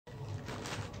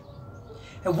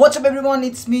Hey, what's up everyone,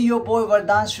 it's me, your boy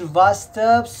Vardhan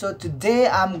Srivastav. So today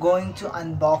I'm going to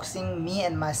unboxing me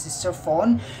and my sister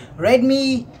phone,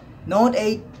 Redmi Note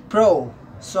 8 Pro.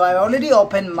 So I already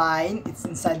opened mine, it's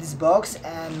inside this box,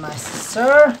 and my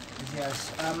sister,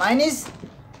 yes, mine is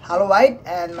Hello White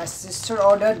and my sister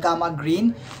ordered Gamma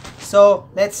Green. So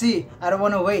let's see, I don't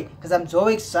want to wait because I'm so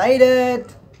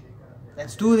excited.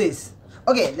 Let's do this.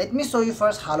 Okay, let me show you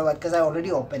first Hello White because I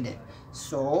already opened it.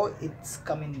 So it's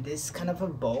come in this kind of a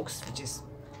box, which is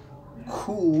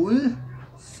cool.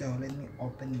 So let me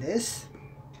open this.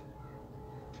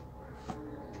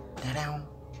 Ta-da,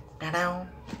 ta-da,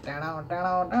 ta-da,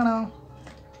 ta-da, ta-da.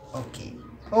 Okay.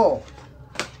 Oh,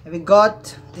 and we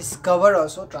got this cover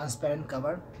also, transparent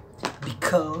cover,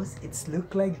 because it's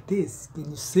look like this. Can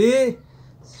you see?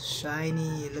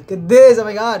 Shiny. Look at this. Oh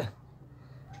my god.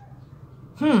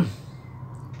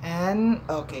 And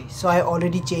okay, so I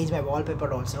already changed my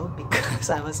wallpaper also because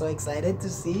I was so excited to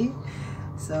see.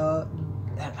 So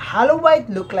Hello White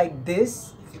look like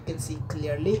this. If you can see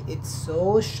clearly, it's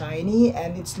so shiny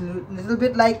and it's little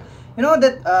bit like, you know,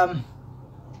 that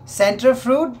center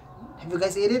fruit. Have you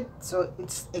guys eat it? So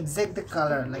it's exact the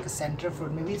color like a center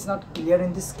fruit. Maybe it's not clear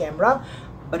in this camera,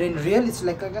 but in real it's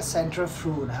like a center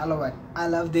fruit. Hello White, I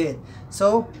loved it.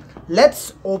 So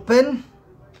let's open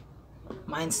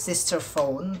my sister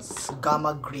phone's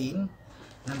Gamma Green.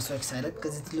 And I'm so excited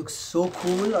because it looks so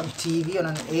cool on TV on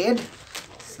an ad.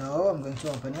 So I'm going to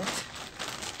open it.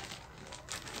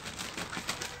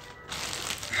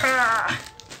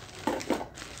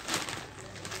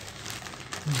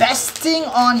 Best thing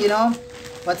on, you know,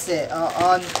 what's it,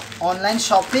 on online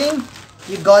shopping,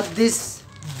 you got this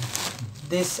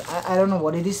I don't know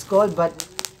what it is called, but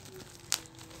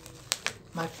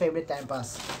my favorite time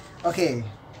pass. Okay,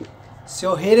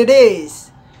 so here it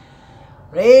is,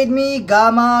 Redmi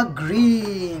Gamma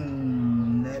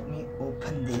Green. Let me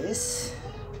open this.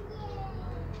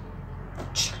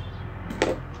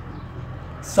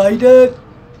 Excited.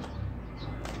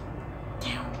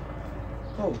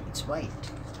 Oh, it's white.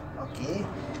 Okay,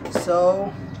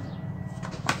 so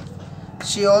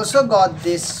she also got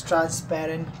this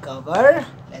transparent cover.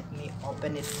 Let me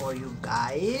open it for you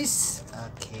guys.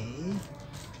 Okay,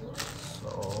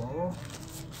 so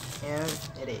here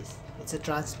it is. It's a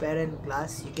transparent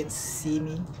glass, you can see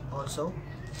me also.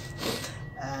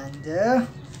 And okay,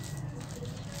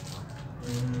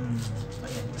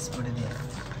 let's put it there.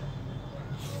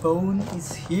 Phone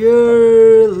is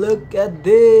here. Look at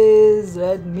this,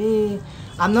 Redmi.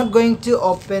 I'm not going to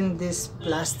open this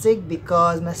plastic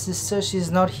because my sister,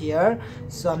 she's not here,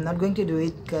 so I'm not going to do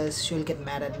it because she'll get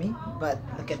mad at me. But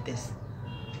look at this,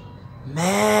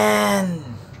 man,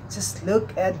 just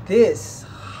look at this.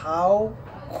 How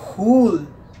cool,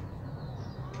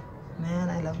 man.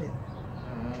 I love it.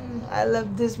 I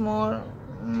love this more.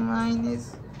 Mine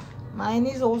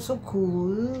is also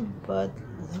cool, but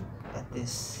look at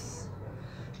this.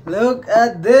 Look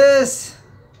at this.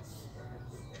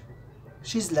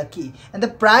 She's lucky. And the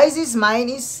price is, mine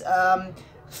is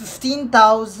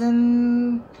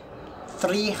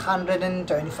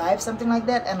 15,325, something like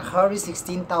that, and her is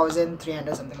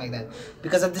 16,300, something like that,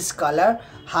 because of this color.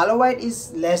 Hello White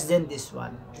is less than this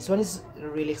one. This one is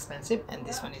really expensive and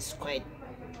this one is quite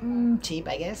cheap,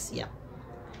 I guess. Yeah,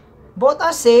 both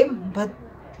are same, but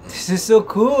this is so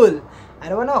cool. I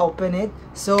don't want to open it.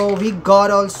 So we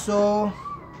got also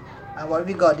what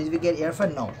we got, did we get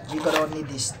earphone? No, we got only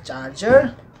this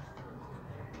charger,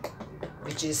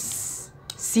 which is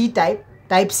type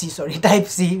C, sorry, type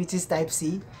C, which is type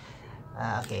C.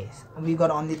 Okay, we got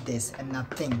only this and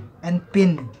nothing. And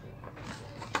pin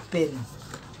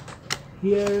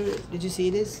here, did you see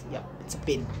this? Yeah, it's a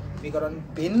pin. We got on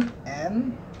pin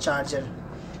and charger.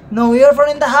 No earphone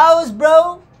in the house,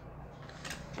 bro.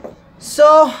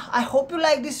 So I hope you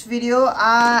like this video.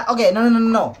 Okay,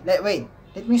 no, wait,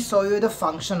 let me show you the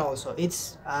function also.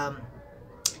 It's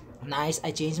nice.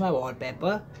 I changed my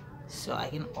wallpaper so I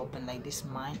can open like this.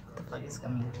 Mine, what the fuck is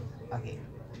coming? Okay,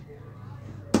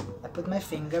 I put my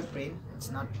fingerprint.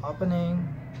 It's not opening.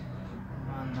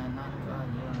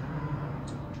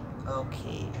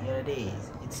 Okay, here it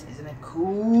is. Isn't it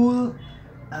cool?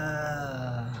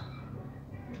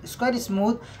 It's quite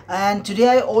smooth. And today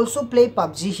I also play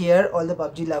PUBG here. All the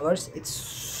PUBG lovers, it's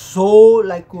so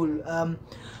like cool.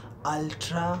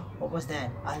 Ultra, what was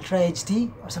that, Ultra HD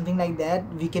or something like that,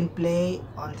 we can play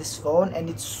on this phone, and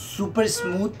it's super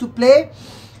smooth to play.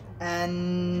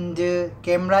 And the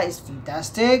camera is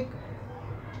fantastic.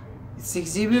 It's 6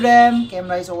 GB RAM.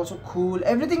 Camera is also cool.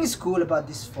 Everything is cool about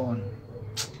this phone.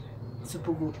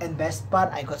 Super cool. And best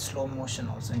part, I got slow motion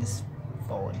also in this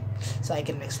phone, so I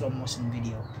can make slow motion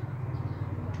video.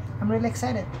 I'm really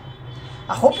excited.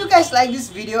 I hope you guys like this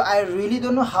video. I really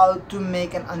don't know how to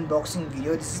make an unboxing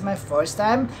video. This is my first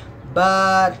time,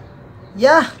 but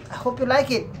yeah, I hope you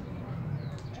like it.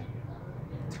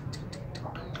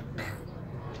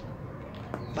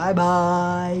 Bye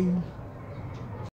bye.